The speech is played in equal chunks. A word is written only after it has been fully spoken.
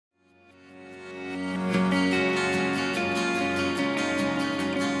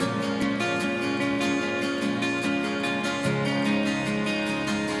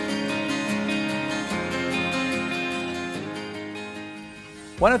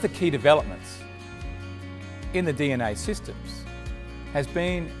One of the key developments in the DNA systems has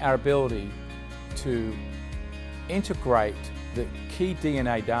been our ability to integrate the key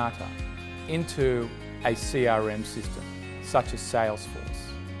DNA data into a CRM system, such as Salesforce.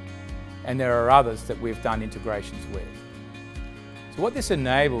 And there are others that we've done integrations with. So what this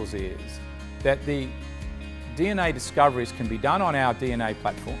enables is that the DNA discoveries can be done on our DNA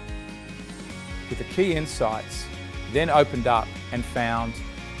platform, with the key insights then opened up and found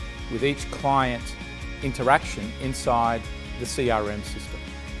with each client interaction inside the CRM system.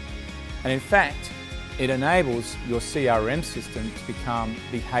 And in fact, it enables your CRM system to become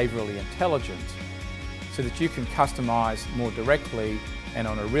behaviourally intelligent so that you can customise more directly and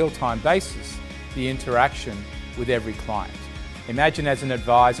on a real-time basis the interaction with every client. Imagine as an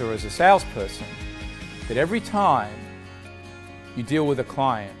advisor or as a salesperson that every time you deal with a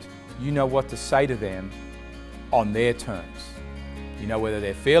client, you know what to say to them on their terms. You know whether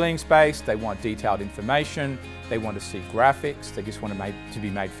they're feelings-based, they want detailed information, they want to see graphics, they just want to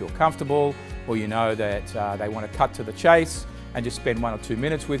be made feel comfortable, or you know that they want to cut to the chase and just spend 1 or 2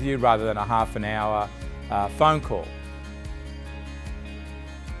 minutes with you rather than a half an hour phone call.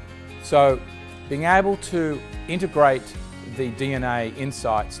 So being able to integrate the DNA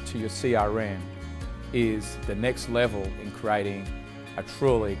insights to your CRM is the next level in creating a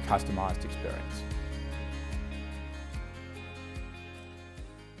truly customised experience.